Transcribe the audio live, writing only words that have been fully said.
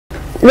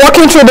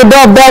Walking through the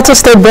door of Delta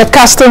State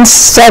Broadcasting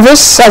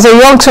Service as a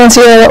young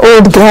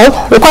 20-year-old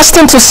girl,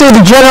 requesting to see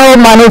the general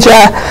manager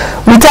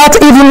without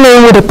even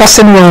knowing who the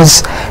person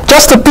was,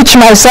 just to pitch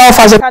myself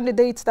as a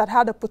candidate that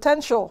had the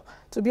potential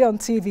to be on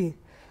TV.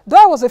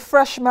 Though I was a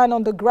freshman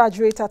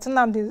undergraduate at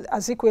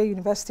Nnaji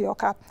University,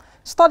 Oka,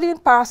 studying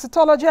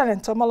parasitology and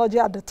entomology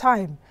at the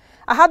time,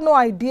 I had no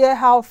idea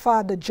how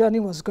far the journey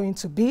was going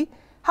to be,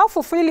 how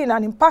fulfilling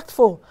and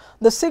impactful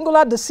the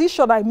singular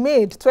decision I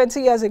made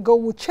 20 years ago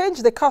would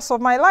change the course of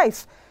my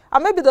life,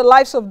 and maybe the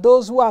lives of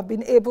those who have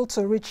been able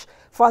to reach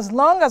for as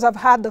long as I've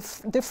had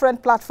the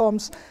different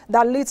platforms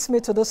that leads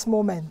me to this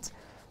moment.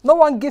 No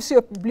one gives you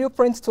a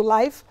blueprint to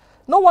life.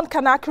 No one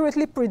can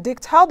accurately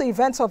predict how the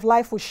events of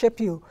life will shape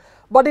you.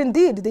 But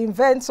indeed, the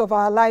events of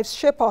our lives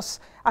shape us,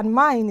 and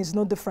mine is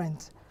no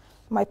different.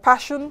 My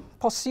passion,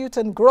 pursuit,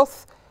 and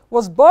growth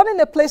was born in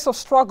a place of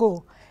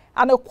struggle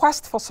and a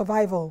quest for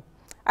survival.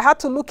 I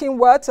had to look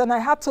inwards and I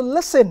had to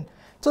listen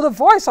to the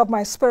voice of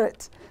my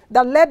spirit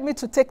that led me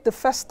to take the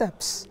first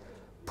steps,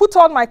 put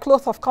on my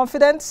cloth of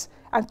confidence,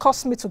 and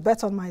caused me to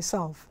bet on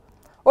myself.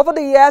 Over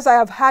the years, I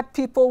have had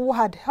people who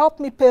had helped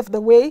me pave the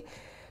way,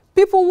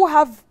 people who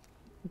have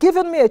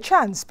given me a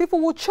chance, people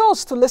who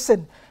chose to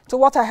listen to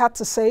what I had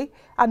to say,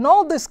 and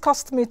all this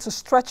caused me to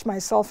stretch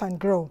myself and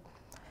grow.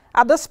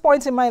 At this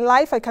point in my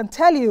life, I can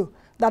tell you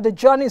that the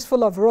journey is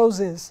full of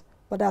roses,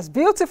 but as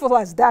beautiful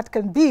as that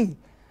can be,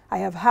 I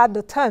have had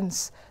the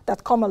turns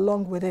that come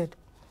along with it.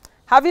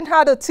 Having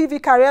had a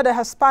TV career that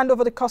has spanned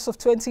over the course of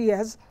 20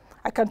 years,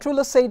 I can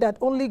truly say that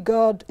only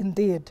God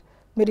indeed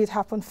made it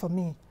happen for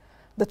me.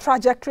 The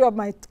trajectory of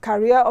my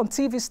career on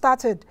TV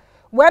started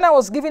when I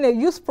was given a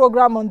youth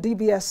program on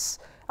DBS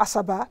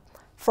Asaba.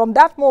 From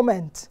that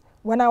moment,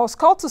 when I was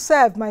called to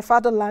serve my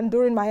fatherland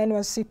during my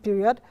NYSC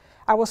period,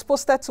 I was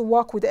posted to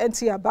work with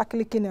NT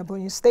Abakaliki in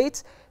Ebonyi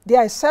State.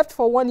 There I served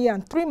for 1 year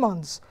and 3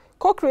 months,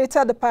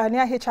 co-created the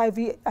Pioneer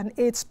HIV and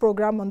AIDS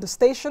program on the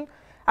station,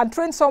 and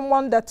trained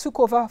someone that took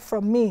over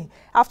from me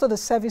after the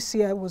service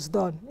year was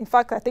done. In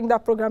fact, I think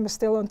that program is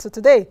still on to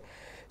today.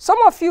 Some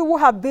of you who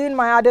have been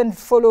my ardent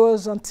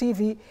followers on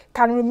TV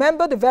can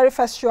remember the very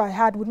first show I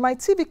had with my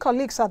TV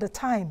colleagues at the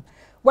time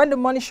when the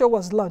Money Show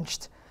was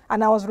launched,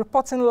 and I was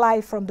reporting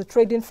live from the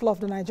trading floor of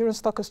the Nigerian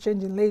Stock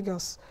Exchange in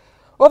Lagos.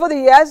 Over the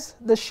years,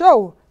 the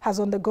show has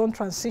undergone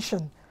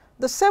transition.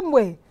 The same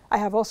way I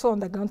have also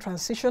undergone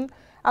transition,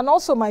 and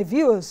also my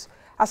viewers,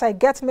 as I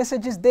get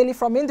messages daily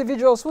from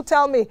individuals who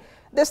tell me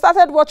they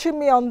started watching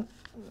me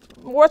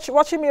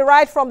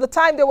right from the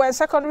time they were in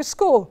secondary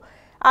school.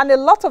 And a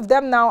lot of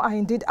them now are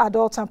indeed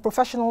adults and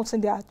professionals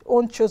in their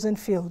own chosen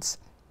fields.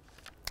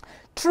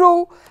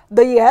 Through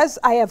the years,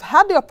 I have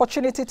had the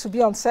opportunity to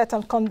be on set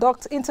and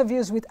conduct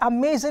interviews with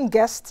amazing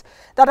guests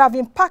that have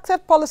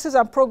impacted policies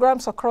and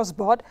programs across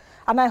board,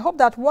 and I hope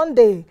that one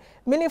day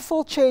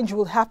meaningful change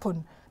will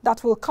happen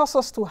that will cause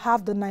us to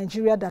have the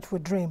Nigeria that we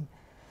dream.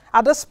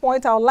 At this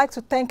point, I would like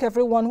to thank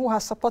everyone who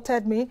has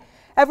supported me,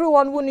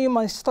 everyone who knew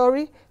my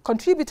story,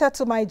 contributed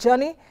to my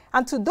journey,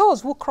 and to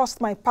those who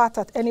crossed my path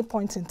at any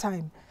point in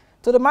time.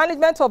 To the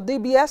management of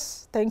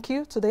DBS, thank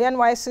you. To the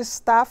NYSC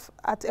staff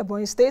at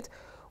Ebonyi State,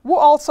 who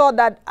also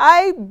that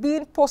I be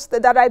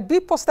posted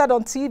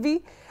on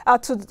TV,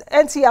 to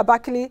NT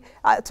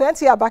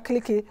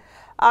Abakaliki,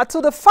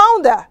 to the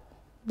founder,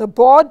 the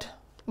board,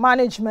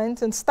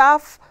 management, and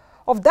staff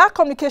of that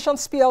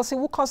Communications PLC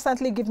who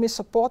constantly give me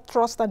support,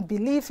 trust, and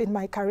belief in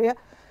my career.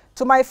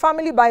 To my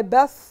family by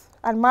birth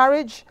and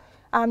marriage,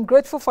 I'm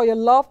grateful for your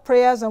love,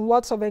 prayers, and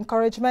words of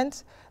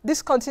encouragement.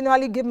 This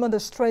continually give me the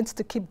strength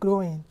to keep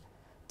growing.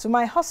 To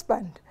my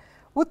husband,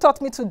 who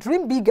taught me to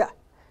dream bigger,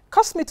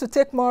 caused me to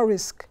take more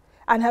risk,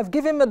 and have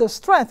given me the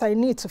strength I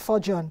need to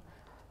forge on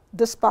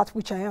this path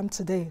which I am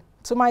today.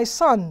 To my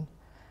son,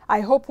 I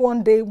hope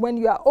one day when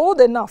you are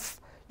old enough,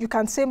 you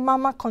can say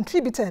Mama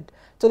contributed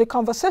to the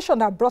conversation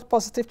that brought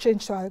positive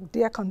change to our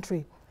dear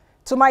country.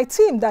 To my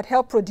team that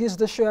helped produce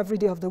the show every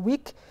day of the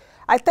week,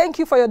 I thank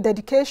you for your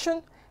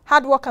dedication,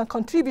 hard work, and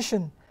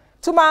contribution.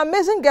 To my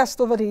amazing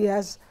guests over the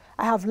years,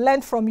 I have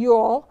learned from you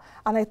all,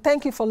 and I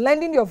thank you for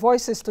lending your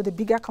voices to the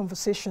bigger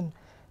conversation.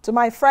 To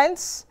my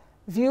friends,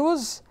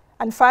 viewers,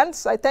 and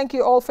fans, I thank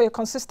you all for your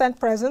consistent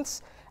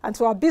presence. And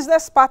to our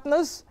business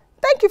partners,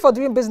 thank you for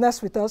doing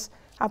business with us,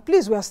 and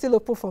please, we are still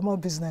open for more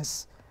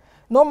business.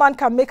 No man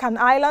can make an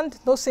island,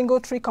 no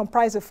single tree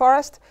comprise a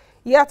forest.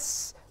 Yet,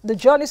 the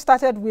journey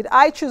started with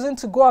I choosing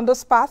to go on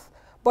this path,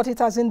 but it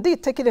has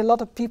indeed taken a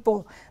lot of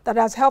people that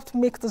has helped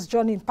make this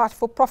journey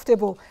impactful,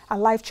 profitable,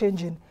 and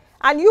life-changing.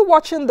 And you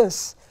watching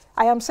this,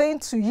 I am saying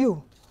to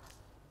you,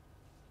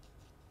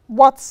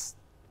 what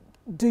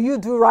do you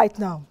do right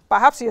now?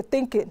 Perhaps you're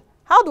thinking,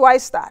 how do I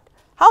start?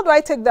 How do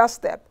I take that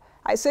step?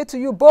 I say to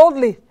you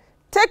boldly,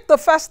 take the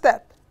first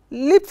step,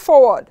 leap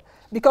forward,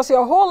 because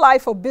your whole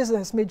life of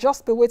business may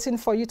just be waiting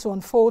for you to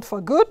unfold for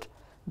good,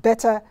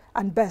 better,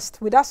 and best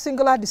with that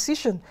singular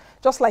decision,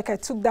 just like I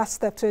took that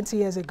step 20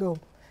 years ago.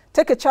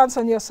 Take a chance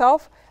on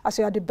yourself as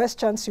you are the best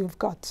chance you've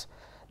got.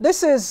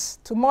 This is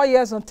To More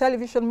Years on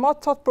Television, more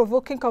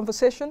thought-provoking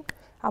conversation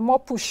and more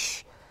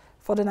push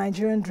for for the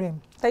Nigerian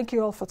dream. Thank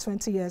you all for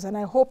 20 years, and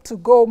I hope to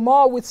go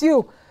more with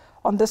you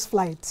on this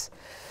flight.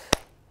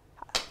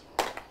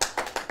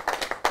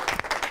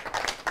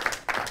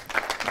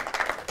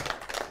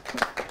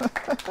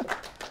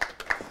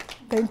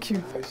 Thank you.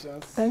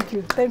 Thank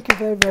you. Thank you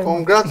very, very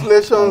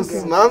Congratulations,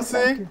 much.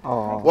 Nancy.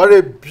 Oh. What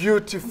a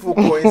beautiful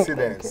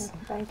coincidence.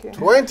 Thank you.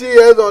 20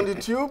 years on the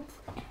tube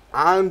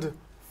and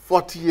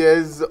 40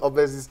 years of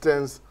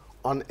existence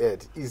on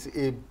earth is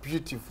a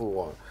beautiful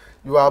one.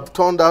 You have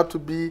turned out to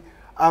be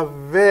a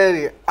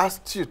very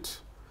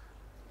astute,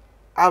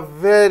 a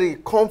very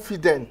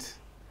confident.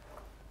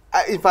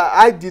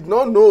 I did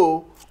not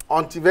know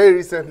until very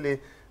recently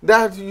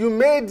that you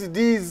made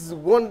this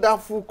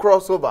wonderful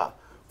crossover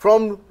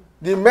from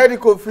the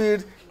medical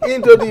field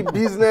into the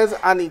business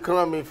and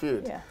economic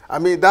field. Yeah. I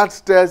mean, that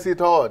tells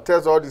it all,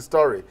 tells all the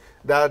story,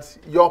 that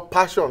your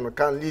passion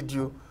can lead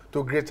you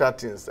to greater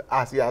things,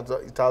 as it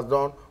has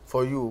done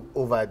for you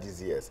over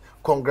these years.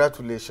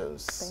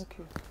 Congratulations. Thank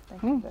you.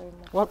 Thank you very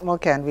much. What more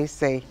can we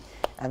say?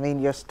 I mean,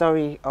 your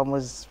story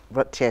almost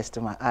brought tears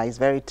to my eyes,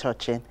 very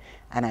touching,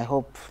 and I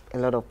hope a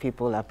lot of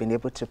people have been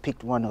able to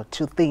pick one or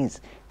two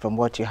things from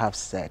what you have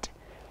said.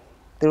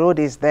 The road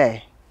is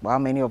there, but how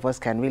many of us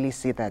can really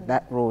see that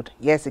that road,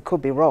 yes, it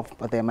could be rough,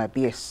 but there might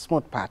be a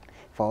smooth path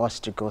for us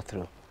to go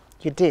through.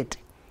 You did,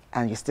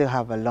 and you still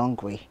have a long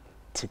way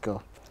to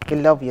go. We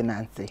love you,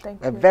 Nancy.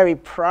 We're very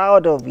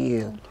proud of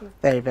you. Thank you.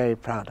 Very, very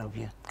proud of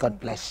you. God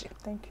bless you.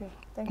 Thank you.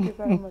 Thank you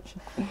very much.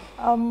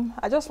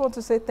 I just want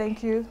to say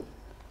thank you.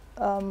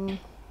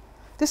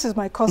 This is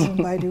my cousin,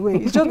 by the way.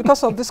 It's just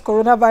because of this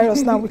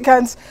coronavirus now we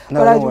can't.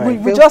 No,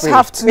 but we just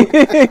have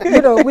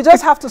to, we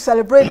just have to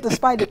celebrate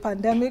despite the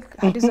pandemic.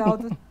 And this is how.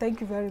 Thank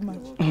you very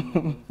much.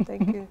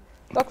 Thank you,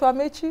 Dr.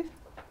 Amechi.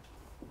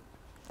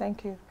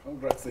 Thank you.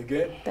 Congrats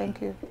again.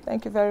 Thank you.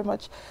 Thank you very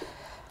much.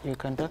 You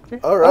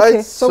conducted? All right,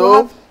 Okay,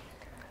 so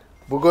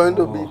we're going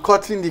to be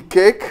cutting the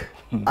cake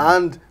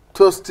and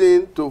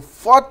toasting to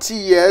 40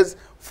 years,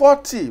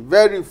 40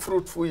 very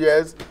fruitful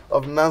years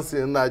of Nancy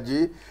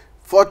Nnaji,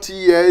 40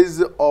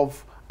 years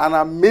of an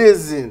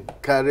amazing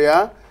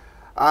career,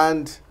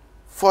 and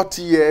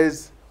 40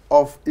 years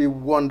of a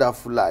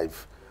wonderful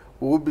life.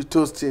 We will be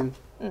toasting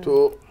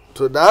to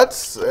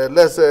that.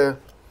 Let's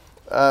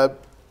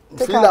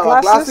fill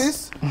our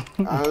glasses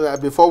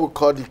and, before we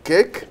cut the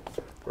cake.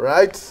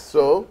 Right,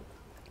 so.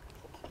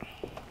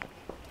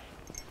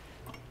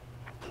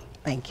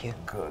 Thank you.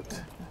 Good.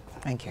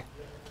 Thank you.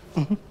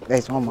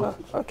 There's one more.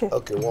 Okay.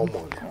 Okay, one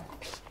more. Yeah.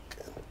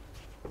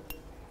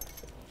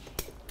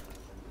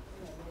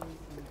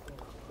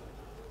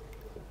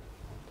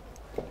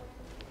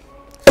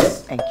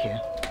 Thank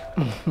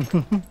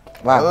you.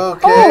 Wow.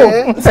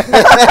 Okay.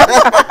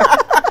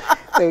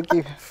 Thank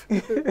you.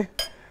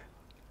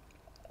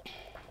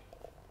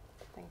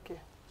 Thank you.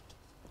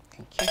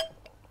 Thank you.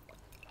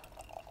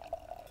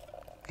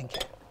 Thank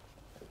you.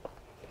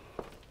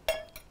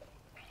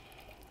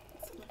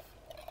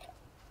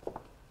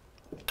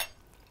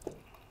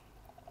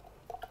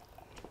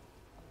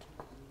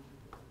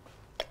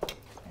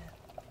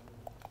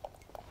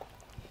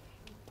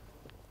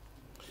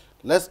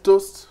 Let's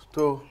toast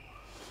to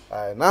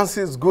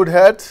Nancy's good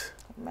health,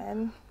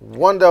 Amen.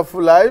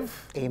 wonderful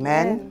life,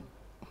 Amen.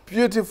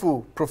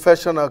 beautiful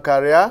professional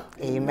career,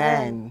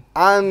 Amen.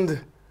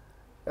 and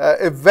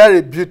a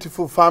very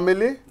beautiful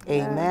family.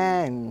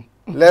 Amen.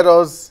 Let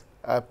us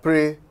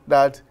pray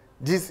that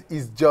this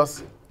is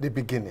just the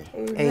beginning.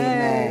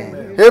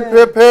 Amen. Hip,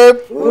 hip,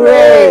 hip.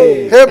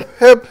 Hooray. Hip,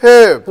 hip,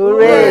 hip.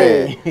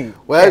 Hooray.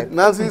 Well,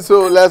 Nancy,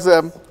 so let's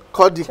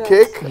cut the Cheers.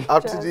 cake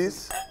after Cheers.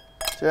 this.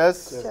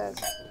 Cheers. Cheers.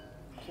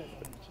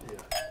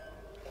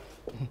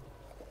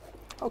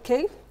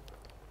 Okay.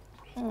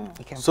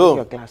 You can So- put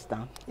your glass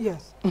down.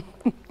 Yes.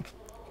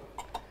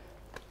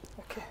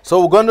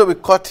 So we're going to be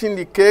cutting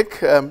the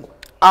cake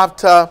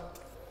after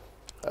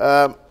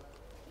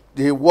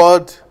the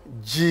word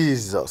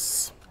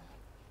Jesus.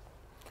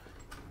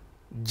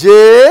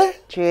 J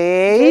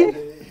J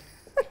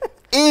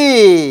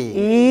E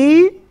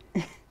E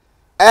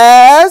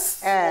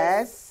S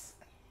S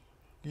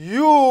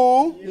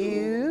U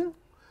U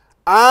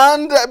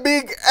and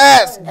big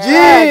S.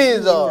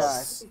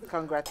 Jesus.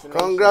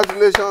 Congratulations.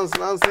 Congratulations,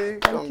 Nancy.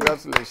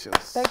 Congratulations.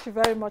 Thank you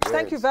very much.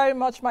 Thank you Yes. very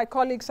much, my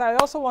colleagues. I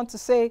also want to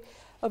say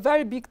a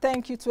very big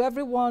thank you to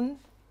everyone.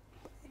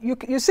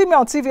 You see me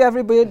on TV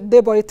every day,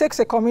 but it takes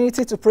a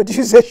community to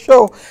produce a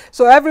show.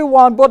 So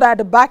everyone, both at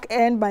the back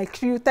end, my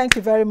crew, thank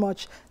you very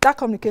much. That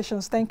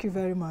Communications, thank you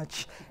very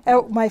much.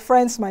 My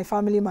friends, my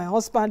family, my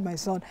husband, my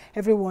son,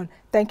 everyone,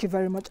 thank you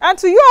very much. And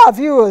to you, our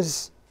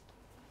viewers,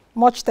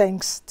 much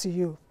thanks to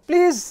you.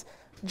 Please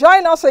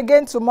join us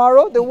again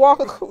tomorrow. The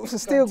work will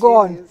still go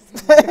on.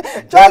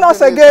 Join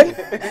us again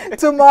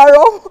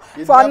tomorrow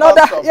for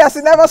another. Stops. Yes,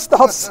 it never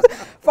stops.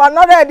 For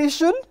another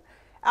edition.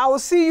 I will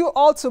see you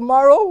all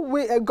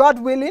tomorrow, God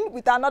willing,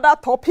 with another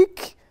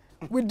topic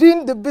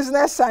within the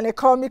business and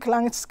economic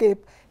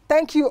landscape.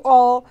 Thank you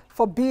all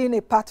for being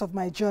a part of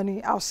my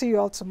journey. I'll see you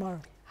all tomorrow.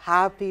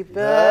 Happy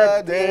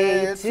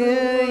birthday to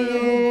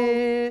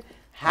you.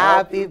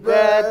 Happy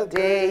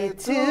birthday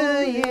to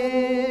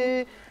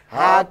you.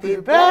 Happy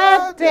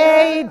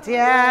birthday,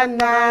 dear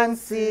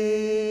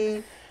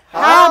Nancy.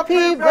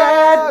 Happy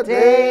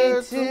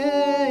birthday to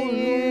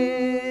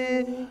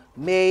you.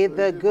 May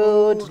the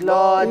good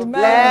Lord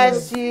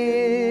bless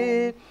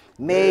you.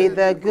 May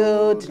the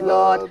good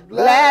Lord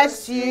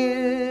bless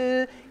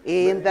you.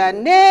 In the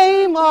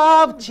name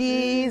of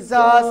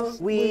Jesus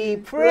we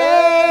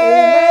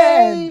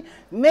pray.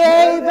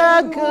 May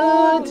the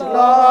good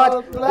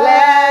Lord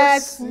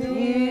bless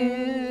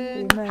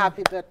you. Amen.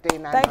 Happy birthday,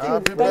 Nnaji. Thank you.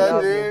 Happy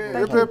birthday.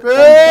 Thank you. Hip, hip,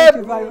 Thank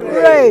you hip. very much.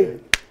 Great.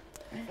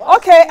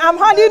 Okay, I'm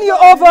handing you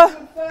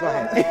over. Go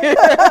ahead.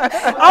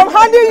 I'm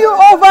handing you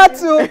over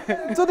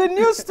to the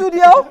new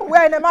studio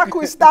where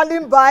Nnemaku is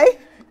standing by.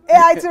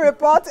 AIT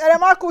report.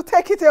 Nnemaku,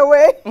 take it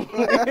away.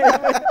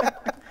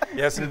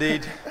 Yes,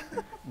 indeed.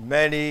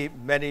 Many,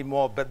 many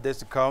more birthdays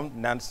to come.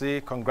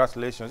 Nancy,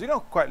 congratulations. You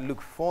don't quite look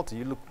 40.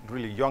 You look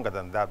really younger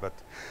than that, but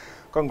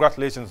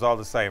congratulations all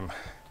the same.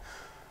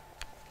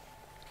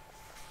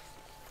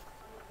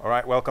 All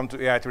right, welcome to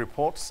AIT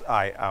Reports.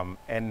 I am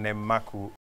Nnemaku